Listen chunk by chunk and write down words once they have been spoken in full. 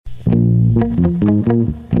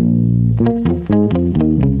I'm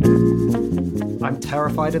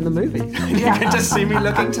terrified in the movie. You can just see me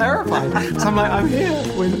looking terrified. So I'm like, I'm here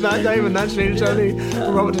with Matt Damon, Angelina Jolie,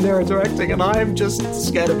 and Robert De Niro directing, and I'm just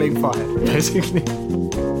scared of being fired, basically.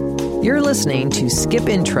 You're listening to Skip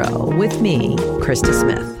Intro with me, Krista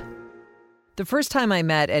Smith. The first time I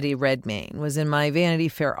met Eddie Redmayne was in my Vanity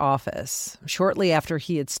Fair office, shortly after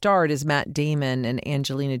he had starred as Matt Damon and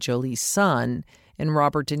Angelina Jolie's son in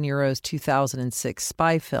Robert De Niro's 2006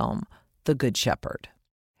 spy film, The Good Shepherd.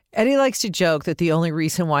 Eddie likes to joke that the only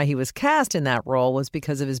reason why he was cast in that role was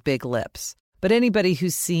because of his big lips. But anybody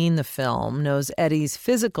who's seen the film knows Eddie's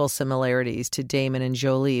physical similarities to Damon and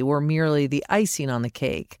Jolie were merely the icing on the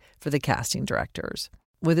cake for the casting directors.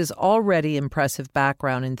 With his already impressive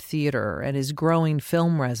background in theater and his growing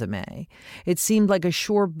film resume, it seemed like a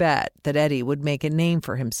sure bet that Eddie would make a name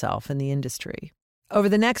for himself in the industry. Over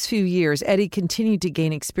the next few years, Eddie continued to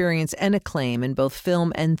gain experience and acclaim in both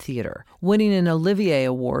film and theater, winning an Olivier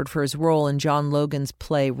Award for his role in John Logan's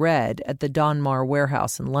play Red at the Donmar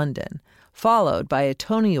Warehouse in London, followed by a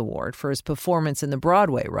Tony Award for his performance in the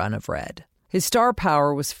Broadway run of Red. His star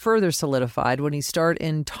power was further solidified when he starred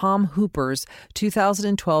in Tom Hooper's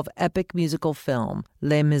 2012 epic musical film,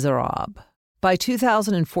 Les Miserables. By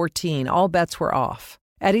 2014, all bets were off.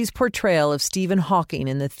 Eddie's portrayal of Stephen Hawking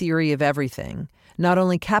in The Theory of Everything not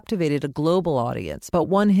only captivated a global audience, but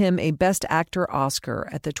won him a Best Actor Oscar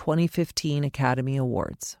at the 2015 Academy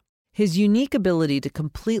Awards. His unique ability to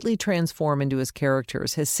completely transform into his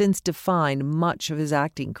characters has since defined much of his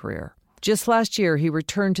acting career. Just last year, he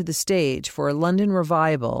returned to the stage for a London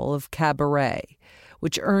revival of Cabaret,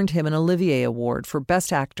 which earned him an Olivier Award for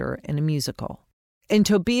Best Actor in a Musical. In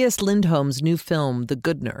Tobias Lindholm's new film, The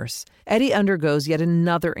Good Nurse, Eddie undergoes yet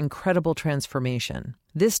another incredible transformation,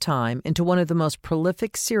 this time into one of the most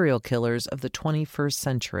prolific serial killers of the 21st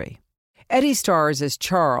century. Eddie stars as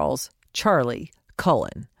Charlie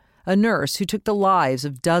Cullen, a nurse who took the lives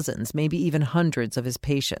of dozens, maybe even hundreds of his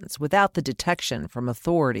patients without the detection from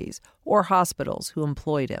authorities or hospitals who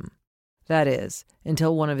employed him. That is,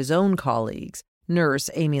 until one of his own colleagues, nurse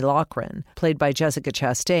Amy Lochran, played by Jessica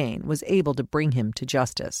Chastain, was able to bring him to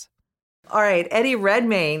justice. All right, Eddie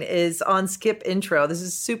Redmayne is on Skip Intro. This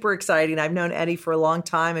is super exciting. I've known Eddie for a long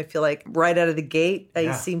time. I feel like right out of the gate,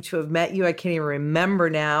 I seem to have met you. I can't even remember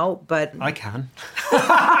now, but... I can.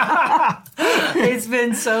 It's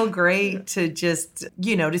been so great to just,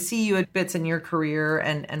 to see you at bits in your career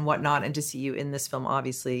and whatnot, and to see you in this film,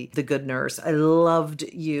 obviously, The Good Nurse. I loved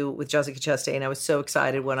you with Jessica Chastain. I was so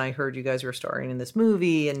excited when I heard you guys were starring in this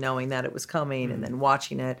movie and knowing that it was coming and then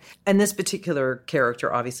watching it. And this particular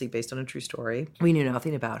character, obviously based on a true story, we knew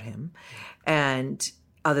nothing about him. And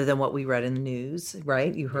other than what we read in the news,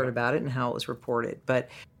 right? You heard about it and how it was reported. But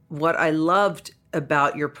what I loved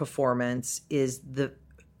about your performance is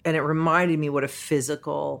and it reminded me what a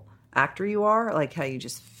physical actor you are, like how you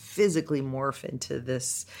just physically morph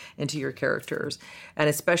into your characters. And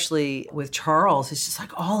especially with Charles, it's just like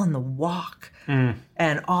all in the walk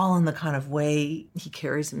and all in the kind of way he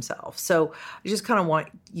carries himself. So I just kind of want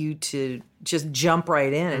you to just jump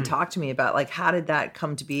right in and talk to me about, like, how did that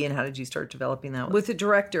come to be and how did you start developing that with the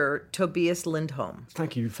director, Tobias Lindholm?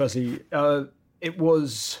 Thank you. Firstly, it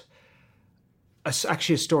was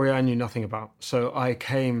actually a story I knew nothing about. So I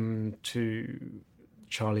came to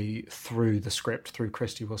Charlie through the script, through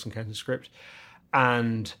Christy Wilson Kenton's script.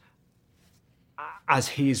 And as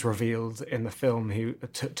he's revealed in the film,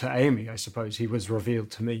 to Amy, I suppose, he was revealed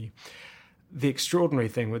to me. The extraordinary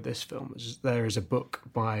thing with this film is there is a book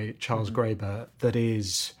by Charles Graeber that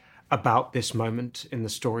is about this moment in the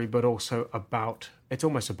story, but also about, it's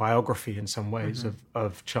almost a biography in some ways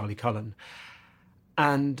of Charlie Cullen.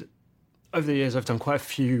 And over the years, I've done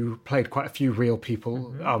played quite a few real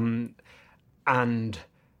people, and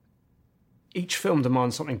each film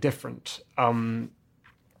demands something different. But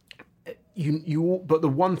the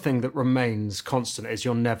one thing that remains constant is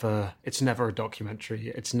it's never a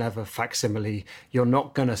documentary, it's never facsimile. You're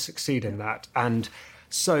not going to succeed in that. And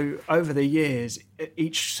so over the years,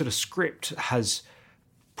 each sort of script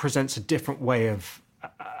presents a different way of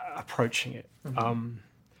approaching it.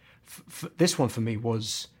 This one for me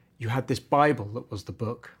was, you had this Bible that was the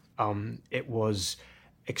book. It was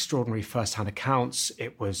extraordinary first-hand accounts.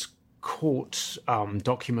 It was court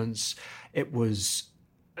documents. It was,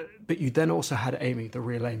 but you then also had Amy, the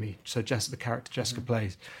real Amy. So the character Jessica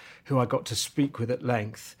plays, who I got to speak with at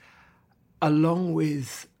length, along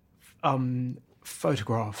with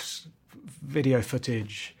photographs, video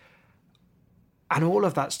footage, and all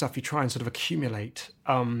of that stuff you try and sort of accumulate.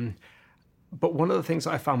 But one of the things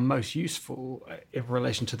that I found most useful in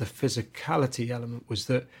relation to the physicality element was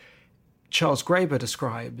that Charles Graeber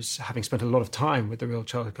describes, having spent a lot of time with the real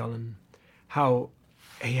Charlie Cullen, how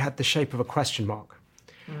he had the shape of a question mark.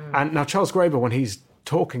 And now Charles Graeber, when he's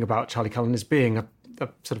talking about Charlie Cullen as being a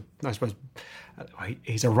sort of, I suppose,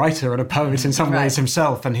 he's a writer and a poet in some ways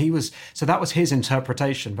himself, and so that was his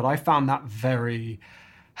interpretation. But I found that very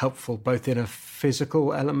helpful, both in a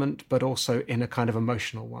physical element, but also in a kind of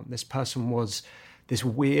emotional one. This person was this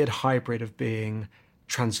weird hybrid of being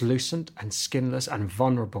translucent and skinless and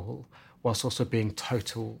vulnerable, whilst also being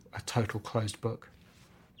a total closed book.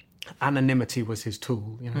 Anonymity was his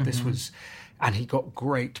tool. This was, and he got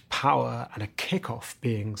great power and a kick-off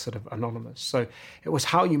being sort of anonymous. So it was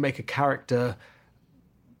how you make a character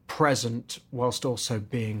present whilst also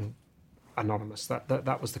being anonymous.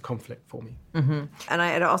 That was the conflict for me. Mm-hmm. And I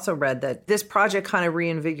had also read that this project kind of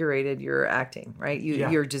reinvigorated your acting, right?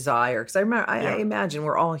 Your desire. Because I imagine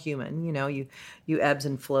we're all human. You ebbs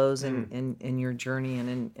and flows in your journey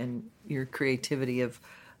and in your creativity of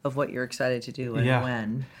what you're excited to do and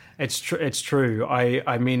when. It's true.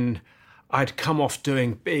 I mean, I'd come off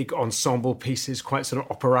doing big ensemble pieces, quite sort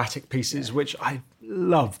of operatic pieces, which I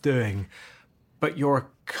love doing. But you're a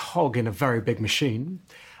cog in a very big machine.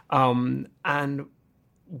 And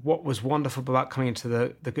what was wonderful about coming into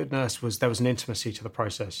the Good Nurse was there was an intimacy to the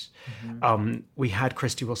process. We had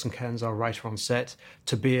Christy Wilson-Cairns, our writer, on set.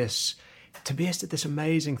 Tobias did this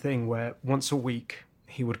amazing thing where once a week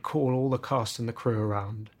he would call all the cast and the crew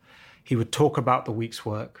around. He would talk about the week's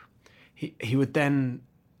work. He would then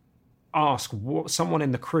ask someone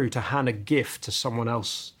in the crew to hand a gift to someone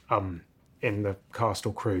else in the cast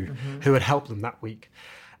or crew who had helped them that week.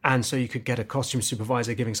 And so you could get a costume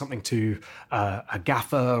supervisor giving something to a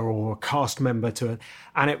gaffer or a cast member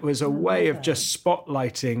and it was a way of just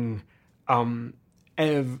spotlighting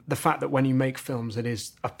the fact that when you make films, it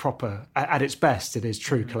is a proper, at its best, it is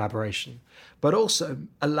true collaboration, but also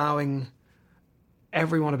allowing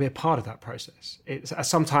everyone to be a part of that process. It's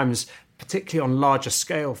sometimes, particularly on larger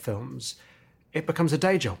scale films, it becomes a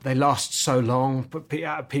day job. They last so long, but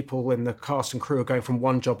people in the cast and crew are going from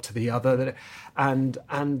one job to the other. And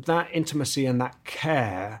that intimacy and that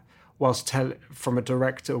care, from a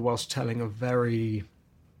director, whilst telling a very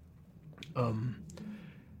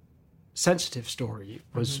sensitive story,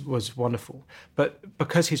 was wonderful. But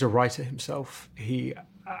because he's a writer himself, he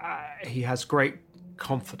has great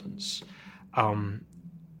confidence,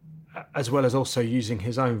 as well as also using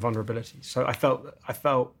his own vulnerability. So I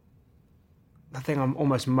felt the thing I'm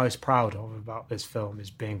almost most proud of about this film is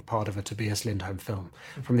being part of a Tobias Lindholm film.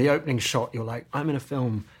 From the opening shot, you're like, I'm in a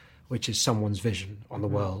film which is someone's vision on the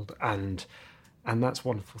world, and that's a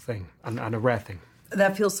wonderful thing and a rare thing.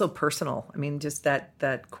 That feels so personal. I mean, just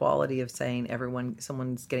that quality of saying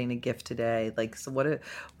someone's getting a gift today. Like, so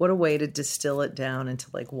what a way to distill it down into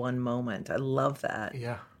like one moment. I love that.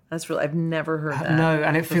 Yeah. That's really, I've never heard that. No,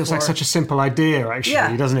 and it feels like such a simple idea,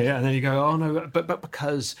 actually, doesn't it? And then you go, oh no, but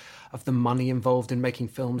because of the money involved in making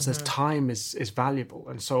films, there's time is valuable,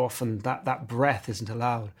 and so often that breath isn't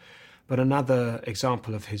allowed. But another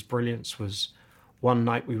example of his brilliance was one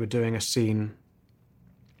night we were doing a scene.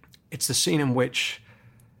 It's the scene in which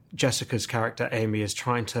Jessica's character Amy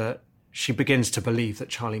she begins to believe that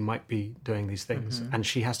Charlie might be doing these things, and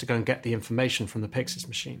she has to go and get the information from the Pyxis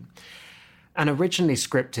machine. And originally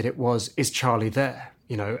scripted, it was, is Charlie there?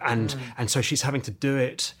 And so she's having to do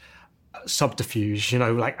it subterfuge,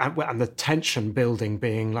 and the tension building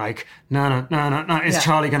being like, no, is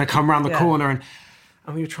Charlie going to come around the corner?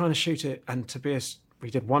 And we were trying to shoot it, and Tobias, we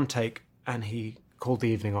did one take, and he called the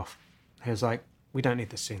evening off. He was like, we don't need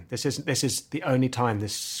this scene. This is the only time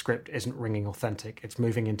this script isn't ringing authentic. It's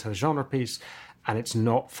moving into a genre piece, and it's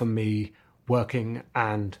not for me working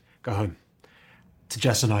and go home. To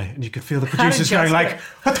Jess and I, and you could feel the producers going like,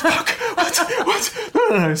 what the fuck? What?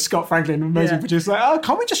 No. Scott Franklin, amazing producer, like, oh,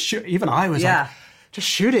 can't we just shoot? Even I was like, just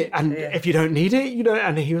shoot it. And if you don't need it,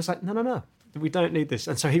 and he was like, no, we don't need this.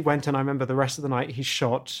 And so he went, and I remember the rest of the night he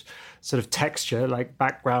shot sort of texture, like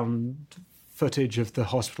background footage of the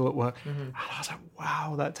hospital at work. And I was like,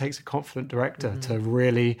 wow, that takes a confident director to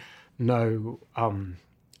really know.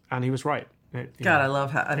 And he was right. I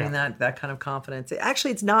love how, that kind of confidence.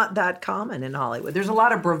 Actually, it's not that common in Hollywood. There's a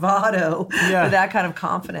lot of bravado with that kind of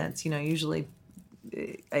confidence. Usually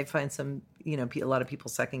I find a lot of people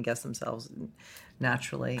second guess themselves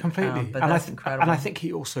naturally. Completely. But that's incredible. And I think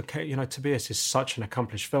he also, Tobias is such an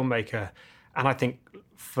accomplished filmmaker. And I think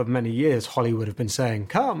for many years, Hollywood have been saying,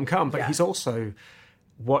 come. But he's also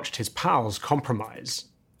watched his pals compromise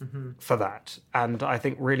for that. And I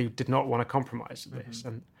think really did not want to compromise this.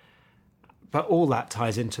 And but all that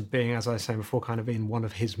ties into being, as I was saying before, kind of in one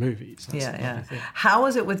of his movies. That's yeah. How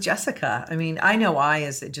was it with Jessica? I mean, I know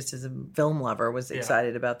as a film lover, was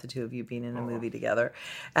excited about the two of you being in a movie together.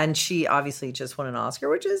 And she obviously just won an Oscar,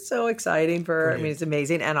 which is so exciting for her. Brilliant. I mean, it's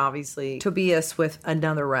amazing. And obviously, Tobias with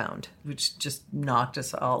Another Round, which just knocked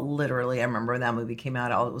us all, literally. I remember when that movie came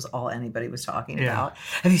out, it was all anybody was talking about.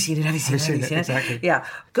 Have you seen it? Have you seen it? Exactly. Yeah.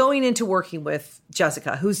 Going into working with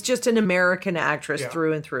Jessica, who's just an American actress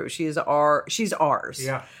through and through. She's ours.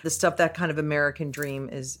 Yeah. The stuff that kind of American dream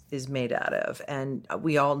is made out of. And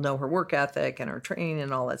we all know her work ethic and her training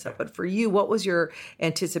and all that stuff. But for you, what was your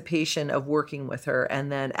anticipation of working with her?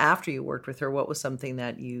 And then after you worked with her, what was something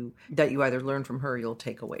that you either learned from her or you'll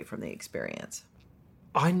take away from the experience?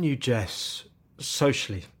 I knew Jess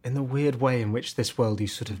socially in the weird way in which this world you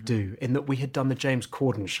sort of do, in that we had done the James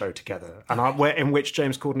Corden show together, and in which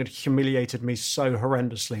James Corden had humiliated me so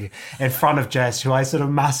horrendously in front of Jess, who I sort of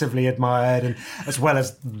massively admired, and as well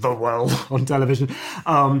as the world on television.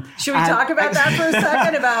 Should we talk about that for a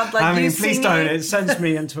second? About I mean, please don't. It sends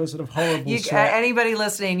me into a sort of horrible. Anybody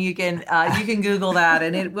listening, you can Google that,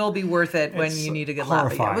 and it will be worth it when you need a good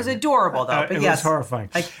laugh. It was adorable, though. But it was horrifying.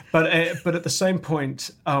 But at the same point.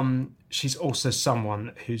 She's also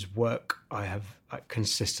someone whose work I have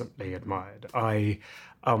consistently admired. I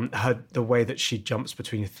heard the way that she jumps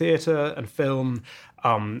between theatre and film,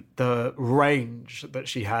 the range that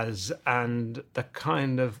she has, and the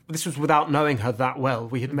kind of... This was without knowing her that well.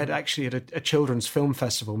 We had met actually at a children's film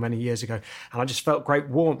festival many years ago, and I just felt great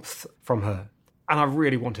warmth from her. And I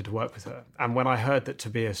really wanted to work with her. And when I heard that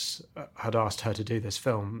Tobias had asked her to do this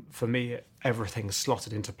film, for me, everything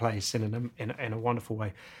slotted into place in a wonderful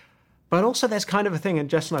way. But also there's kind of a thing, and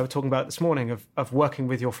Jess and I were talking about it this morning, of working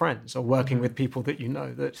with your friends or working with people that you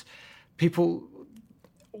know, that people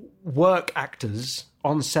work actors,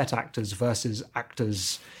 on-set actors versus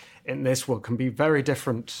actors in this world can be very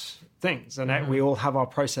different things. And we all have our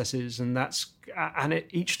processes, and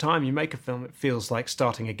each time you make a film, it feels like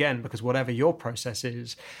starting again, because whatever your process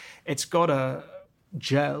is, it's got to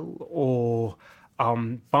gel or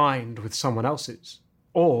bind with someone else's,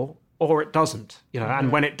 or it doesn't,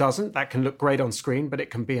 and when it doesn't, that can look great on screen, but it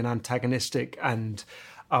can be an antagonistic and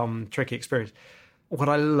tricky experience. What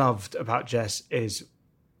I loved about Jess is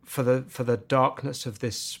for the darkness of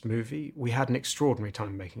this movie, we had an extraordinary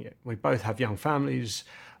time making it. We both have young families.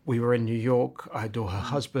 We were in New York. I adore her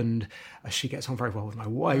husband. She gets on very well with my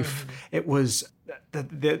wife. It was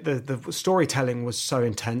the storytelling was so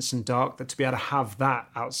intense and dark that to be able to have that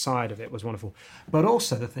outside of it was wonderful. But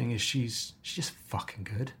also the thing is, she's just fucking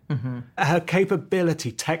good. Her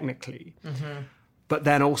capability technically, but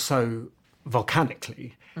then also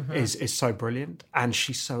volcanically is so brilliant, and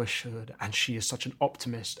she's so assured, and she is such an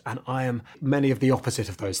optimist, and I am many of the opposite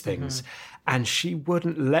of those things, and she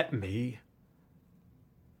wouldn't let me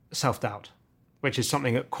self-doubt, which is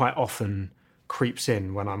something that quite often creeps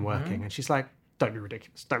in when I'm working. And she's like, don't be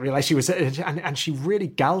ridiculous. Don't realize she was... And she really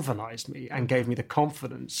galvanized me and gave me the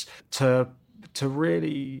confidence to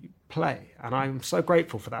really play. And I'm so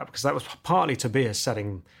grateful for that, because that was partly Tobias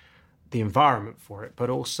setting the environment for it, but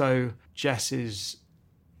also Jess's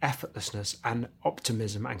effortlessness and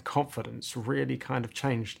optimism and confidence really kind of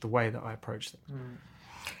changed the way that I approached things.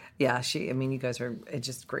 Yeah, you guys it's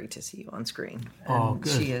just great to see you on screen. And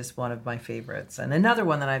good. She is one of my favorites. And another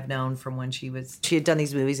one that I've known from when she had done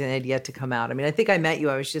these movies and had yet to come out. I mean, I think I met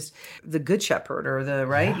you, I was just the Good Shepherd or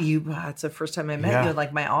it's the first time I met you in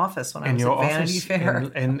like my office when I was at Vanity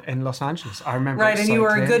Fair. In Los Angeles. I remember right, and you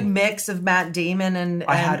were a good mix of Matt Damon and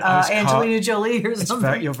Angelina Jolie or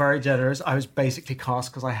something. You're very generous. I was basically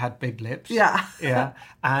cast because I had big lips. Yeah. Yeah.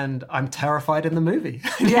 And I'm terrified in the movie.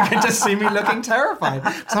 You can just see me looking terrified.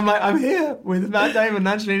 So I'm here with Matt Damon and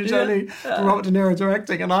Angelina Jolie, Robert De Niro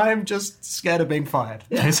directing, and I'm just scared of being fired,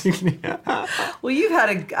 basically. Well, you've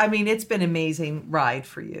had it's been an amazing ride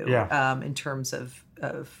for you in terms of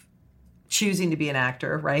choosing to be an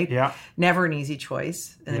actor, right? Yeah. Never an easy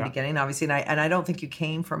choice in the beginning, obviously. And I don't think you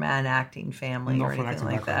came from an acting family or anything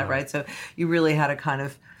like that, right? So you really had to kind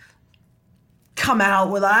of come out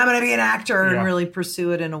with, I'm going to be an actor and really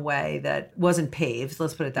pursue it in a way that wasn't paved.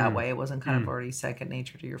 Let's put it that way. It wasn't kind of already second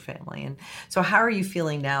nature to your family. And so how are you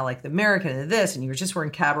feeling now, like the American of this, and you were in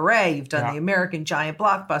Cabaret, you've done the American giant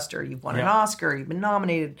blockbuster, you've won an Oscar, you've been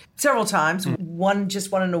nominated several times,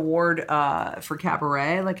 just won an award for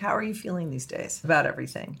Cabaret. Like, how are you feeling these days about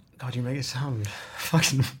everything? God, you make it sound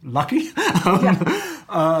fucking lucky.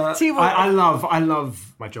 I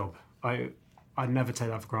love my job. I never take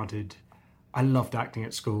that for granted. I loved acting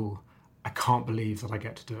at school. I can't believe that I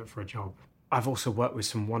get to do it for a job. I've also worked with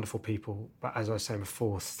some wonderful people, but as I was saying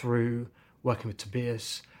before, through working with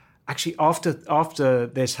Tobias actually, after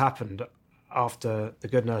this happened, after The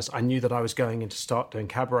Good Nurse, I knew that I was going in to start doing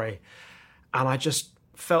cabaret, and I just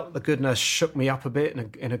felt The Good Nurse shook me up a bit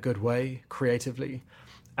in a good way, creatively.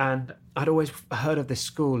 And I'd always heard of this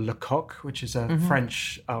school, Le Coq, which is a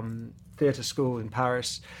French theatre school in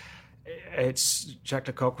Paris. Jacques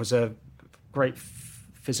Lecoq was a great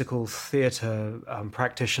physical theatre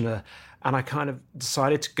practitioner, and I kind of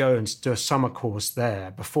decided to go and do a summer course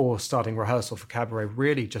there before starting rehearsal for cabaret,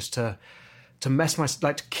 really just to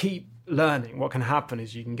to keep learning. What can happen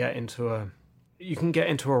is you can get into a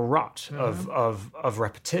rut of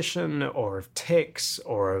repetition, or of tics,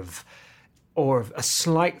 or of a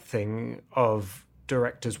slight thing of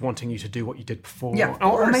directors wanting you to do what you did before. Yeah,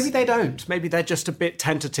 or maybe they don't. Maybe they're just a bit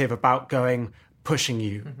tentative about pushing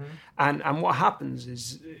you. And what happens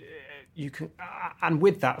is you can, and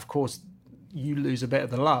with that, of course, you lose a bit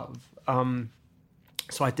of the love.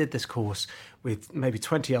 So I did this course with maybe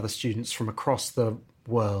 20 other students from across the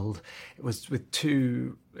world. It was with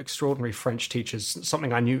two extraordinary French teachers,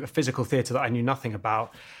 a physical theatre that I knew nothing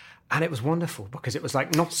about. And it was wonderful because it was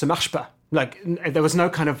like, non, ça marche pas. Like, there was no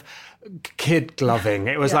kind of kid gloving.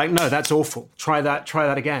 It was like, no, that's awful. Try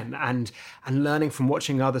that again. And learning from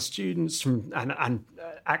watching other students and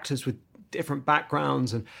actors with different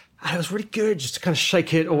backgrounds. And it was really good just to kind of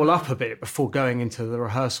shake it all up a bit before going into the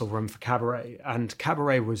rehearsal room for cabaret. And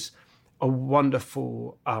cabaret was a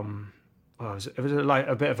wonderful, it was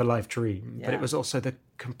a bit of a life dream, but it was also the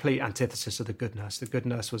complete antithesis of The Good Nurse. The Good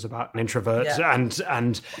Nurse was about an introvert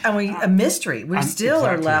and a mystery. We still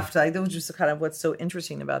are left. That was just kind of what's so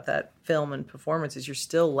interesting about that film and performance is you're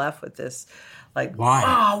still left with this, like,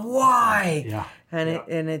 why? Why? Yeah,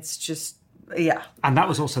 and it's just And that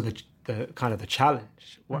was also the kind of the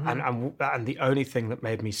challenge, and the only thing that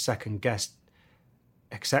made me second guess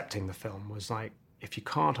accepting the film was like, if you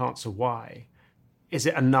can't answer why, is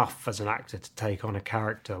it enough as an actor to take on a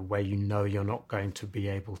character where you know you're not going to be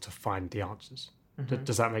able to find the answers?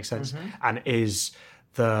 Does that make sense? And is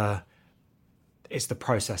the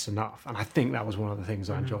process enough? And I think that was one of the things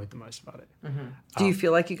I enjoyed the most about it. Do you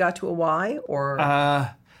feel like you got to a why, or?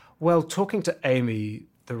 Well, talking to Amy,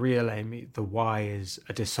 the real Amy, the why is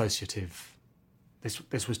a dissociative.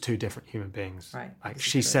 This was two different human beings. Right. Like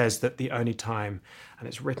she says that the only time, and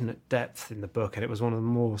it's written at depth in the book, and it was one of the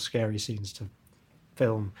more scary scenes to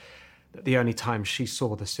film, that the only time she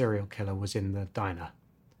saw the serial killer was in the diner.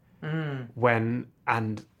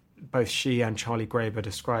 And both she and Charlie Graeber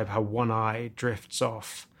describe how one eye drifts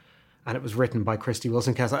off, and it was written by Christy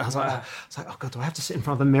Wilson. I was like, oh God, do I have to sit in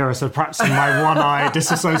front of the mirror so perhaps my one eye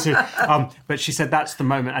disassociates? But she said that's the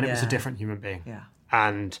moment, and it was a different human being. Yeah,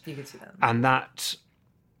 and you could see that. And that,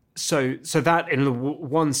 so that in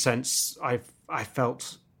one sense, I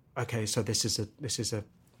felt okay. So this is a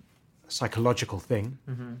psychological thing.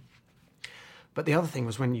 But the other thing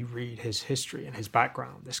was when you read his history and his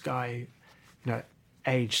background, this guy,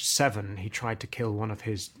 aged 7, he tried to kill one of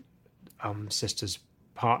his sister's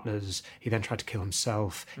partners. He then tried to kill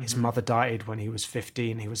himself. His mother died when he was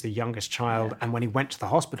 15. He was the youngest child. And when he went to the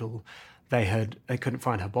hospital, they couldn't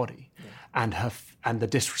find her body. And the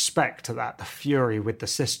disrespect to that, the fury with the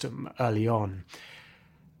system early on,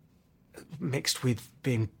 mixed with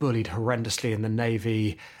being bullied horrendously in the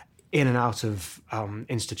Navy, in and out of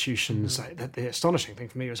institutions. The astonishing thing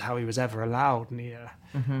for me was how he was ever allowed near.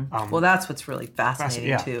 Well, that's what's really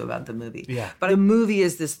fascinating too about the movie. Yeah. But the movie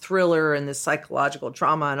is this thriller and this psychological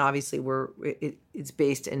drama, and obviously it's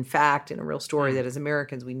based in fact in a real story that as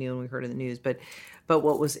Americans we knew and we heard in the news. But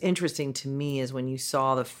what was interesting to me is when you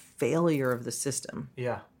saw the failure of the system.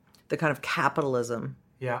 Yeah. The kind of capitalism.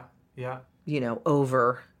 Yeah. Yeah.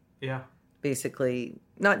 Over. Yeah. Basically,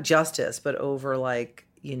 not justice, but over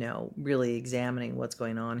really examining what's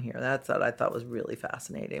going on here. That's what I thought was really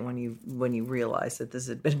fascinating when you realize that this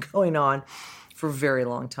had been going on for a very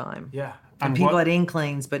long time. Yeah. And people had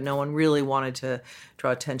inklings, but no one really wanted to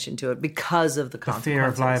draw attention to it because of the consequences. Fear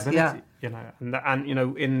of liability. Yeah. And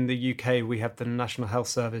in the UK we have the National Health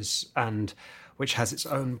Service, and which has its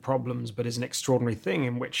own problems, but is an extraordinary thing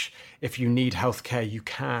in which if you need healthcare, you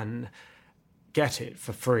can get it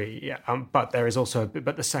for free. But there is also,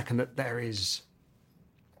 but the second that there is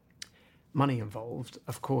money involved,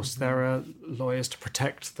 of course, there are lawyers to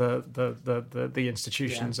protect the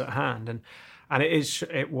institutions at hand, and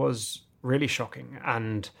it was really shocking.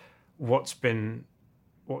 And what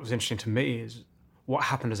was interesting to me is what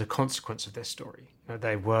happened as a consequence of this story.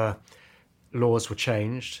 Laws were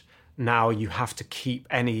changed. now you have to keep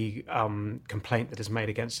any complaint that is made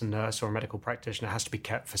against a nurse or a medical practitioner has to be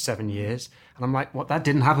kept for 7 years. And I'm like, what? That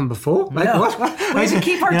didn't happen before? Like, no. what? We have to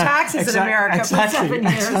keep our taxes in America for 7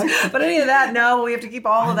 years. But any of that, no, we have to keep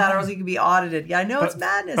all of that or else you can be audited. Yeah, I know it's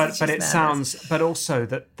madness. But it sounds, but also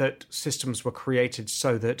that systems were created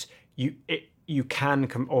so that you can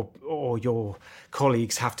or your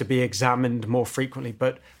colleagues have to be examined more frequently.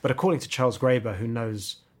 But according to Charles Graeber, who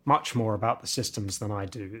knows much more about the systems than I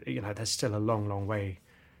do, there's still a long, long way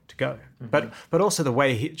to go. Mm-hmm. But also the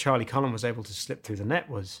way Charlie Cullen was able to slip through the net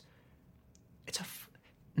was,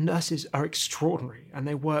 nurses are extraordinary and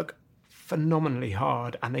they work phenomenally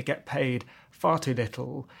hard and they get paid far too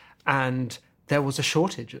little, and there was a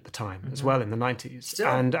shortage at the time as well in the 90s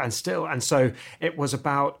and so it was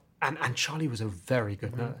about. And Charlie was a very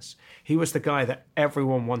good nurse. He was the guy that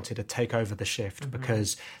everyone wanted to take over the shift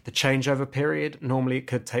because the changeover period, normally it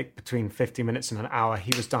could take between 50 minutes and an hour.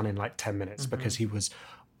 He was done in like 10 minutes because he was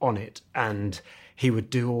on it. And he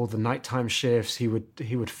would do all the nighttime shifts. He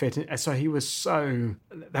would fit in. So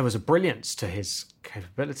there was a brilliance to his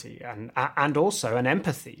capability and also an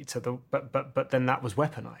empathy to the, but then that was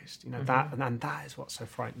weaponized, that is what's so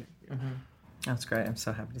frightening. That's great. I'm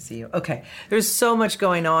so happy to see you. Okay. There's so much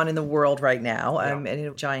going on in the world right now. And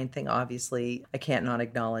a giant thing, obviously. I can't not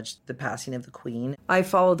acknowledge the passing of the Queen. I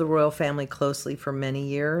followed the royal family closely for many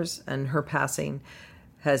years, and her passing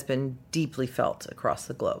has been deeply felt across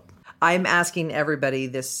the globe. I'm asking everybody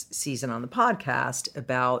this season on the podcast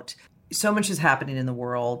about so much is happening in the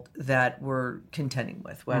world that we're contending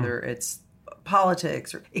with, whether it's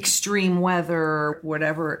politics or extreme weather,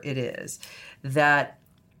 whatever it is, that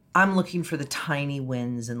I'm looking for the tiny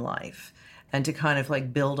wins in life and to kind of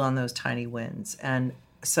like build on those tiny wins. And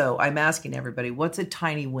so I'm asking everybody, what's a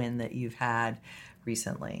tiny win that you've had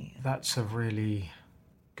recently? That's a really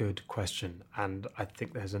good question. And I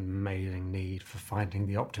think there's an amazing need for finding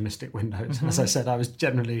the optimistic windows. As I said,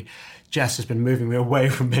 Jess has been moving me away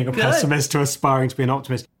from being a pessimist to aspiring to be an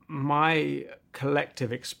optimist. My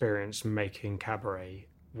collective experience making cabaret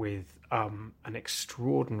with an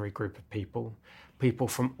extraordinary group of people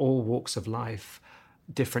from all walks of life,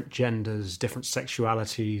 different genders, different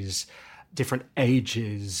sexualities, different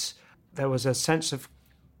ages. There was a sense of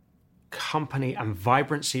company and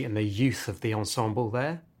vibrancy in the youth of the ensemble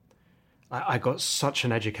there. I got such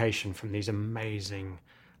an education from these amazing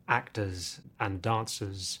actors and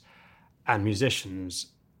dancers and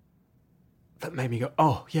musicians that made me go,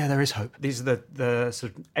 oh, yeah, there is hope. These are the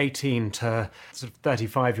sort of 18 to sort of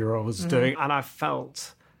 35-year-olds doing, and I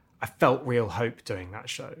felt real hope doing that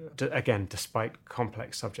show, again, despite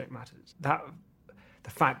complex subject matters. The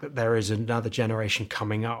fact that there is another generation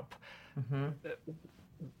coming up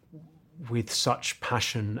with such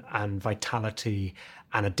passion and vitality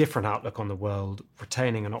and a different outlook on the world,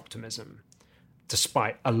 retaining an optimism,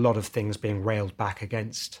 despite a lot of things being railed back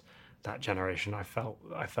against that generation, I felt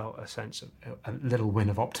a sense of a little win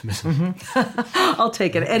of optimism. I'll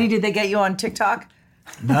take it. Eddie, did they get you on TikTok?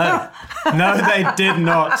 No, they did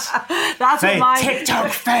not. TikTok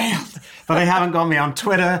failed. But they haven't got me on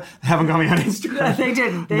Twitter. They haven't got me on Instagram. No, they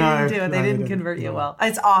didn't. They didn't do it. They didn't convert you well.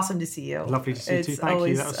 It's awesome to see you. Lovely to see you too. Thank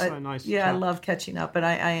you. That was so nice. Yeah, I love catching up. And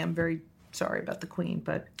I am very sorry about the Queen.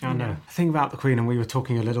 But I know. The thing about the Queen, and we were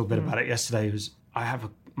talking a little bit about it yesterday, was I have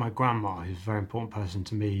my grandma, who's a very important person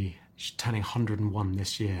to me. She's turning 101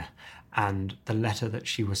 this year. And the letter that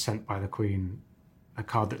she was sent by the Queen, a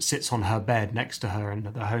card that sits on her bed next to her in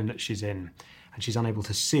the home that she's in, and she's unable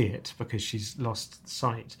to see it because she's lost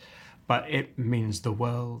sight. But it means the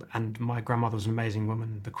world, and my grandmother was an amazing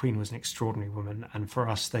woman. The Queen was an extraordinary woman, and for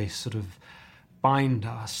us, they sort of bind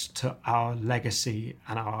us to our legacy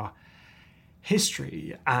and our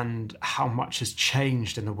history and how much has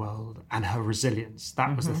changed in the world and her resilience.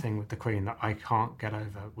 That was the thing with the Queen that I can't get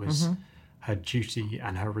over, was her duty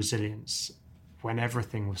and her resilience. When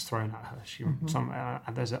everything was thrown at her,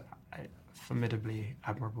 and there's a formidably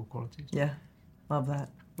admirable qualities. Yeah, love that.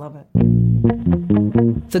 Love it.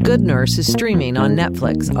 The Good Nurse is streaming on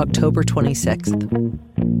Netflix October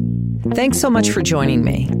 26th. Thanks so much for joining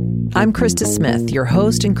me. I'm Krista Smith, your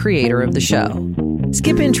host and creator of the show.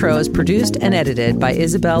 Skip Intro is produced and edited by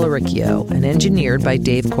Isabel Aricchio and engineered by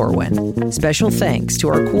Dave Corwin. Special thanks to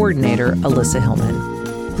our coordinator, Alyssa Hillman.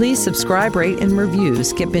 Please subscribe, rate, and review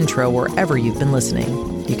Skip Intro wherever you've been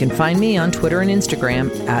listening. You can find me on Twitter and Instagram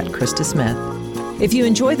at Krista Smith. If you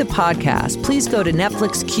enjoy the podcast, please go to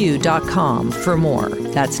NetflixQ.com for more.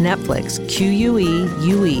 That's Netflix,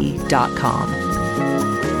 QUEUE.com.